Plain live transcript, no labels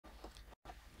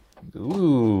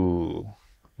Ooh,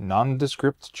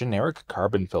 nondescript generic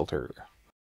carbon filter.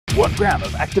 1 gram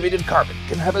of activated carbon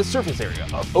can have a surface area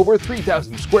of over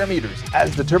 3,000 square meters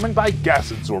as determined by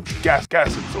gas absorption. Gas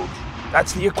absorption.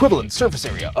 That's the equivalent surface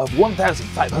area of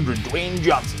 1,500 Dwayne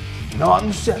Johnsons.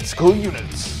 Nonsensical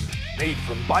units. Made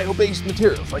from bio-based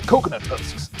materials like coconut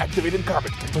husks, activated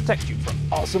carbon can protect you from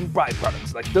awesome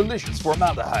byproducts like delicious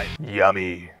formaldehyde.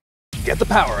 Yummy. Get the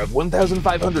power of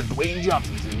 1,500 Dwayne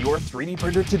Johnsons in your 3D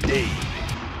printer today.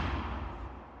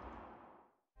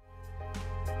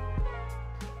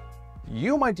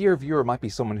 You, my dear viewer, might be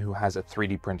someone who has a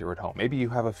 3D printer at home. Maybe you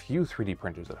have a few 3D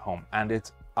printers at home and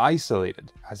it's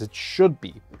isolated, as it should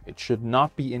be. It should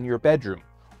not be in your bedroom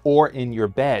or in your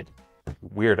bed,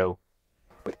 weirdo.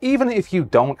 But even if you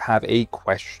don't have a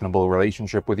questionable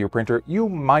relationship with your printer, you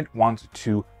might want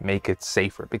to make it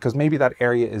safer because maybe that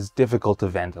area is difficult to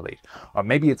ventilate, or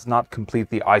maybe it's not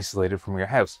completely isolated from your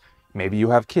house. Maybe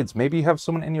you have kids, maybe you have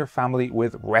someone in your family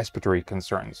with respiratory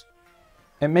concerns.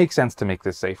 It makes sense to make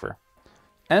this safer.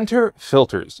 Enter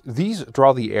filters. These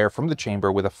draw the air from the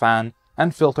chamber with a fan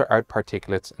and filter out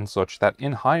particulates and such that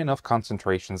in high enough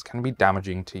concentrations can be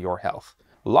damaging to your health.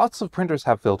 Lots of printers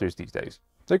have filters these days.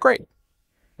 They're great.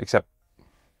 Except,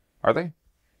 are they?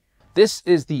 This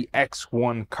is the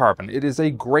X1 Carbon. It is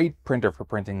a great printer for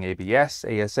printing ABS,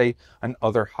 ASA, and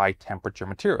other high temperature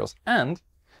materials. And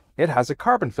it has a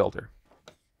carbon filter.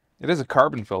 It is a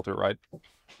carbon filter, right?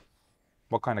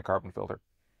 What kind of carbon filter?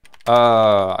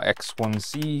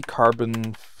 X1C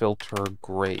carbon filter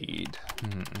grade.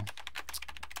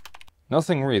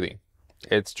 Nothing really.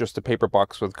 It's just a paper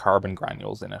box with carbon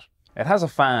granules in it. It has a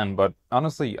fan, but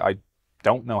honestly, I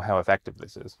don't know how effective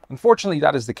this is. Unfortunately,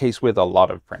 that is the case with a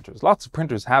lot of printers. Lots of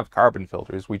printers have carbon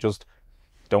filters. We just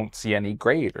don't see any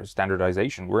grade or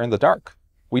standardization. We're in the dark.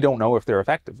 We don't know if they're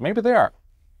effective. Maybe they are.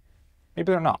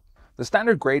 Maybe they're not. The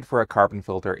standard grade for a carbon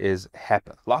filter is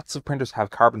HEPA. Lots of printers have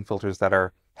carbon filters that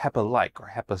are HEPA-like or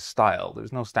HEPA-style.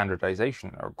 There's no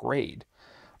standardization or grade.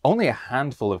 Only a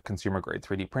handful of consumer-grade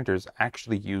 3D printers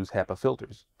actually use HEPA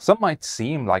filters. Some might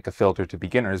seem like a filter to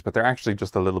beginners, but they're actually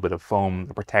just a little bit of foam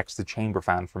that protects the chamber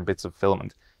fan from bits of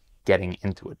filament getting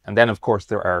into it. And then, of course,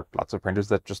 there are lots of printers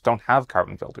that just don't have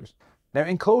carbon filters. Now,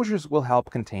 enclosures will help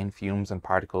contain fumes and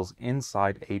particles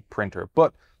inside a printer,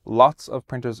 but lots of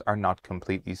printers are not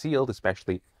completely sealed,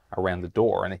 especially around the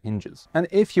door and the hinges. And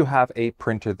if you have a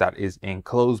printer that is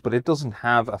enclosed but it doesn't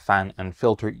have a fan and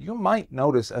filter, you might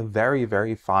notice a very,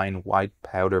 very fine white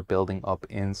powder building up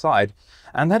inside,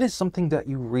 and that is something that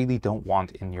you really don't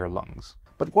want in your lungs.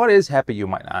 But what is HEPA, you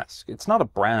might ask? It's not a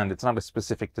brand, it's not a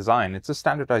specific design, it's a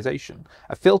standardization.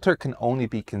 A filter can only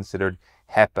be considered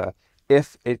HEPA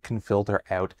if it can filter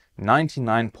out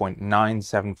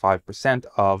 99.975%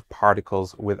 of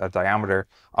particles with a diameter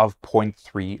of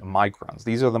 0.3 microns.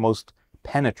 These are the most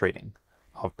penetrating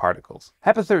of particles.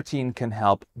 HEPA 13 can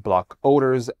help block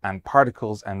odors and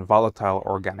particles and volatile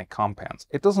organic compounds.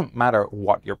 It doesn't matter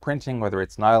what you're printing, whether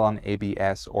it's nylon,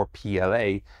 ABS, or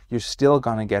PLA, you're still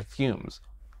gonna get fumes.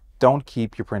 Don't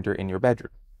keep your printer in your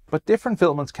bedroom. But different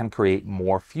filaments can create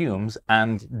more fumes,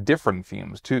 and different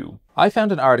fumes too. I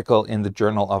found an article in the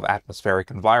Journal of Atmospheric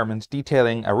Environment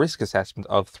detailing a risk assessment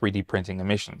of 3D printing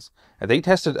emissions. They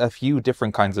tested a few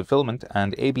different kinds of filament,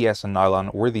 and ABS and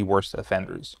nylon were the worst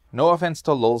offenders. No offense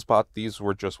to Lulzbot, these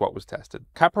were just what was tested.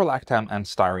 Caprolactam and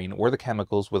styrene were the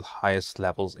chemicals with highest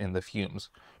levels in the fumes.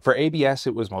 For ABS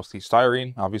it was mostly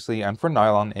styrene, obviously, and for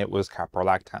nylon it was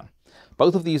caprolactam.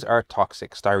 Both of these are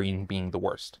toxic, styrene being the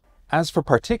worst. As for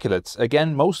particulates,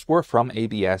 again, most were from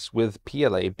ABS, with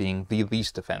PLA being the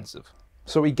least offensive.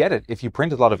 So we get it, if you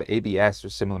print a lot of ABS or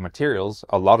similar materials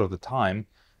a lot of the time,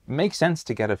 it makes sense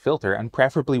to get a filter, and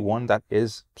preferably one that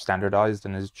is standardized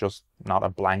and is just not a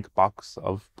blank box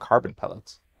of carbon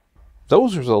pellets.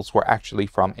 Those results were actually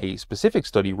from a specific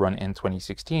study run in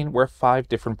 2016 where 5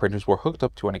 different printers were hooked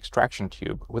up to an extraction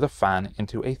tube with a fan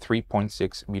into a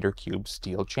 3.6 meter cube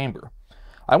steel chamber.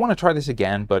 I want to try this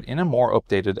again, but in a more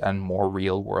updated and more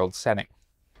real-world setting.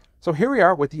 So here we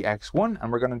are with the X1, and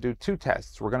we're going to do 2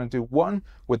 tests. We're going to do one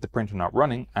with the printer not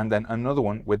running, and then another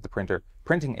one with the printer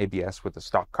printing ABS with the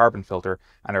stock carbon filter,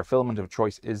 and our filament of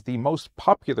choice is the most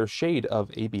popular shade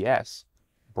of ABS,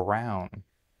 brown.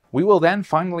 We will then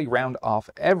finally round off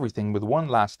everything with one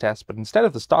last test, but instead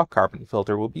of the stock carbon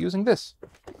filter, we'll be using this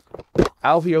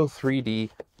Alveo 3D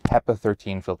HEPA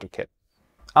 13 filter kit.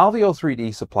 Alveo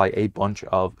 3D supply a bunch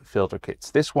of filter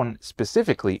kits. This one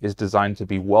specifically is designed to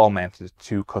be wall mounted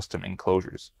to custom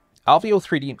enclosures. Alveo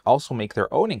 3D also make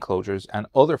their own enclosures and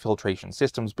other filtration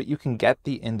systems, but you can get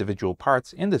the individual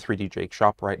parts in the 3D Jake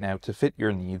shop right now to fit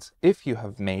your needs if you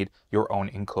have made your own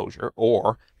enclosure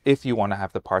or if you want to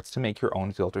have the parts to make your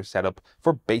own filter setup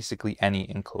for basically any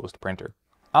enclosed printer.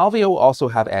 Alveo also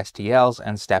have STLs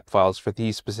and step files for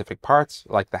these specific parts,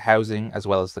 like the housing as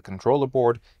well as the controller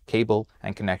board, cable,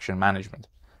 and connection management.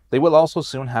 They will also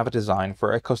soon have a design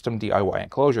for a custom DIY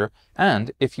enclosure,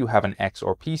 and if you have an X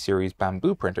or P series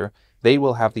Bambu printer, they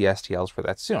will have the STLs for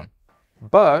that soon.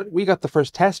 But we got the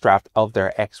first test draft of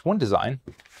their X1 design.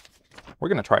 We're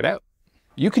going to try it out.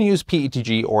 You can use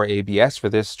PETG or ABS for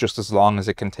this just as long as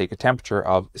it can take a temperature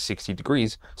of 60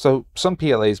 degrees, so some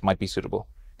PLAs might be suitable.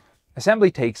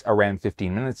 Assembly takes around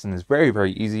 15 minutes and is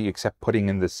very easy, except putting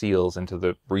in the seals into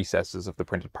the recesses of the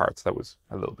printed parts. That was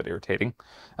a little bit irritating.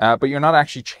 But you're not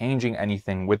actually changing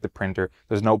anything with the printer.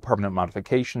 There's no permanent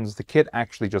modifications. The kit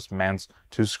actually just mounts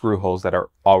to screw holes that are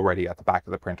already at the back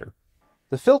of the printer.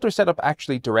 The filter setup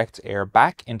actually directs air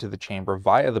back into the chamber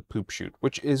via the poop chute,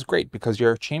 which is great because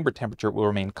your chamber temperature will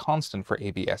remain constant for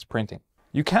ABS printing.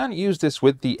 You can use this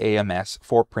with the AMS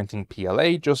for printing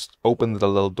PLA. Just open the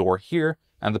little door here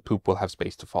and the poop will have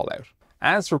space to fall out.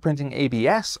 As for printing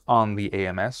ABS on the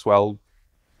AMS, well,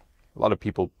 a lot of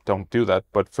people don't do that,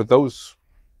 but for those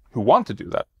who want to do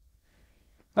that,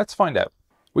 let's find out.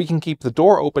 We can keep the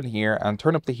door open here and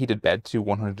turn up the heated bed to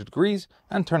 100 degrees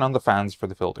and turn on the fans for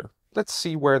the filter. Let's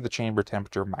see where the chamber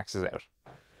temperature maxes out.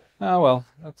 Oh well,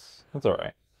 that's all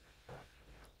right.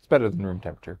 It's better than room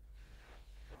temperature.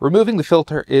 Removing the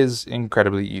filter is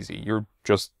incredibly easy. You're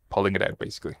just pulling it out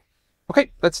basically.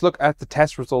 Okay, let's look at the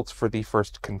test results for the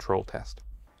first control test.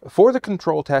 For the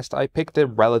control test, I picked a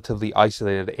relatively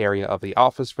isolated area of the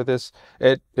office for this.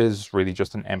 It is really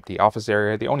just an empty office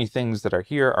area. The only things that are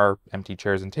here are empty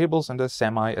chairs and tables and a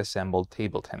semi-assembled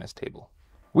table tennis table.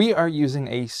 We are using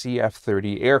a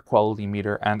CF30 air quality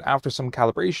meter, and after some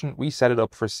calibration, we set it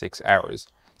up for 6 hours.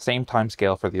 Same time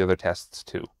scale for the other tests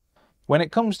too. When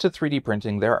it comes to 3D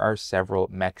printing, there are several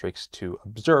metrics to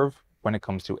observe when it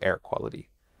comes to air quality.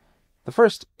 The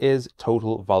first is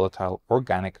total volatile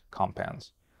organic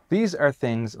compounds. These are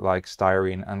things like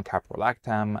styrene and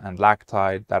caprolactam and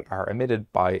lactide that are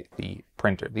emitted by the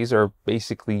printer. These are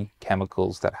basically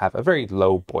chemicals that have a very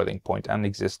low boiling point and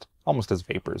exist almost as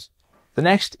vapors. The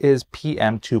next is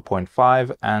PM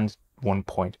 2.5 and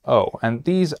 1.0, and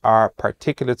these are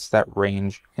particulates that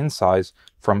range in size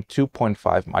from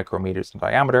 2.5 micrometers in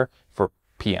diameter for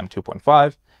PM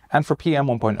 2.5, and for PM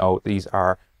 1.0 these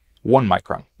are 1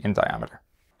 micron in diameter.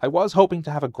 I was hoping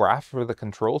to have a graph for the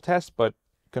control test, but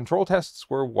control tests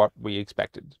were what we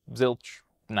expected. Zilch,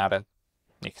 nada,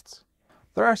 nichts.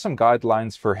 There are some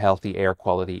guidelines for healthy air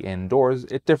quality indoors.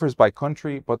 It differs by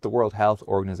country, but the World Health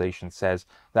Organization says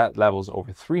that levels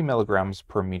over 3 milligrams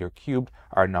per meter cubed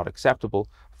are not acceptable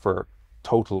for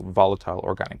total volatile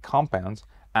organic compounds,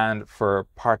 and for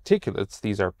particulates,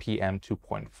 these are PM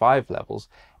 2.5 levels.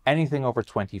 Anything over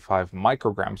 25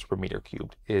 micrograms per meter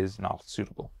cubed is not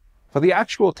suitable. For the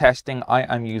actual testing, I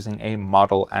am using a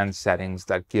model and settings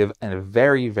that give a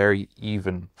very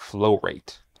even flow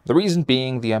rate. The reason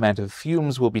being the amount of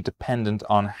fumes will be dependent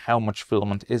on how much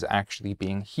filament is actually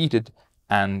being heated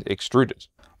and extruded.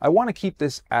 I want to keep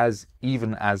this as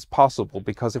even as possible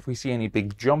because if we see any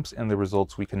big jumps in the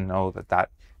results, we can know that that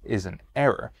is an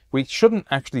error. We shouldn't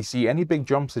actually see any big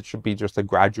jumps. It should be just a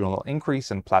gradual increase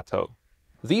and plateau.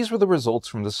 These were the results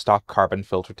from the stock carbon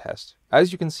filter test.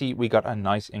 As you can see, we got a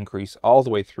nice increase all the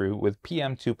way through, with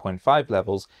PM 2.5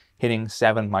 levels hitting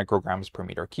 7 micrograms per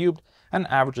meter cubed and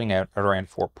averaging out at around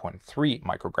 4.3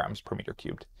 micrograms per meter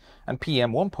cubed, and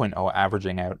PM 1.0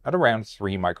 averaging out at around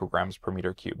 3 micrograms per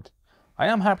meter cubed. I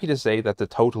am happy to say that the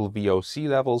total VOC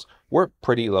levels were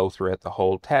pretty low throughout the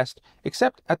whole test,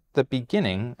 except at the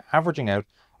beginning, averaging out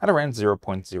at around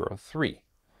 0.03.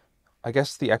 I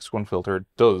guess the X1 filter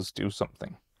does do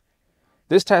something.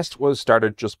 This test was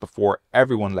started just before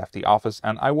everyone left the office,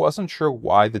 and I wasn't sure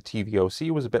why the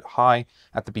TVOC was a bit high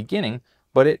at the beginning,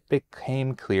 but it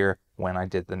became clear when I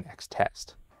did the next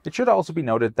test. It should also be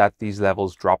noted that these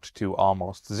levels dropped to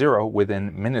almost zero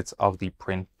within minutes of the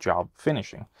print job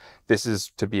finishing. This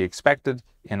is to be expected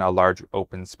in a large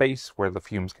open space where the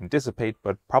fumes can dissipate,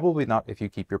 but probably not if you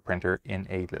keep your printer in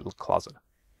a little closet.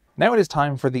 Now it is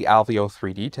time for the Alveo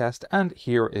 3D test, and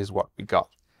here is what we got.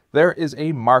 There is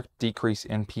a marked decrease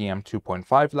in PM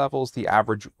 2.5 levels. The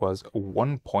average was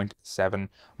 1.7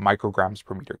 micrograms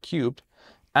per meter cubed,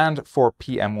 and for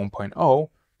PM 1.0,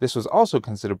 this was also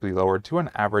considerably lowered to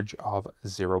an average of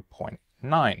 0.9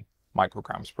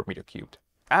 micrograms per meter cubed.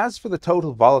 As for the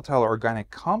total volatile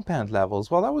organic compound levels,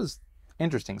 well, that was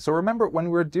interesting. So remember when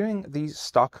we were doing the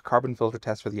stock carbon filter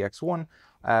test for the X1,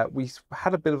 we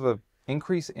had a bit of a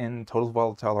increase in total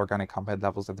volatile organic compound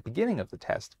levels at the beginning of the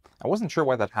test. I wasn't sure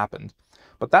why that happened,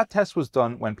 But that test was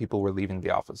done when people were leaving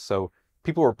the office, so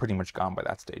people were pretty much gone by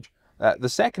that stage. The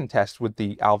second test with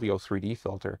the Alveo 3D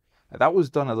filter, that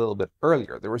was done a little bit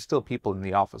earlier. There were still people in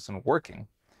the office and working.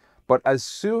 But as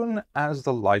soon as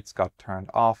the lights got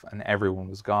turned off and everyone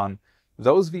was gone,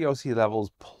 those VOC levels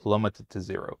plummeted to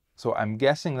zero. So I'm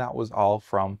guessing that was all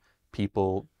from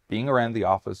people being around the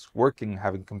office, working,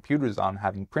 having computers on,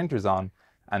 having printers on,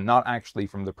 and not actually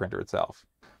from the printer itself.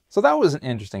 So that was an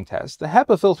interesting test. The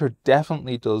HEPA filter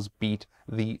definitely does beat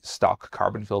the stock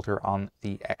carbon filter on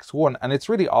the X1, and it's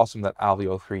really awesome that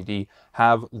Alveo 3D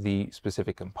have the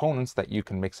specific components that you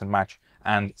can mix and match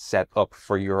and set up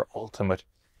for your ultimate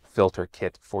filter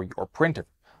kit for your printer.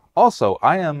 Also,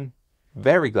 I am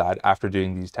very glad after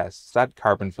doing these tests that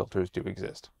carbon filters do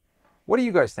exist. What do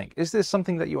you guys think? Is this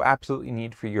something that you absolutely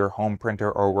need for your home printer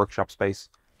or workshop space?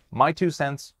 My 2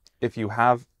 cents, if you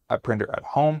have a printer at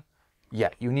home, yeah,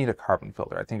 you need a carbon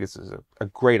filter. I think this is a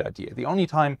great idea. The only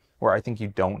time where I think you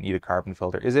don't need a carbon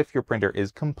filter is if your printer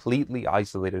is completely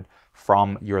isolated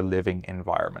from your living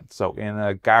environment. So in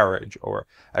a garage or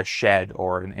a shed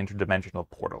or an interdimensional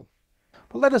portal.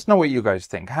 But let us know what you guys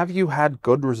think. Have you had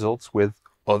good results with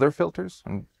other filters?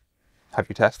 And have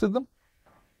you tested them?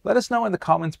 Let us know in the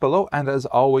comments below, and as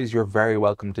always, you're very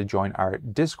welcome to join our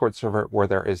Discord server where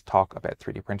there is talk about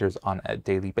 3D printers on a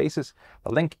daily basis.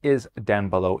 The link is down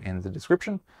below in the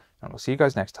description, and we'll see you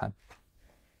guys next time.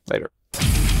 Later.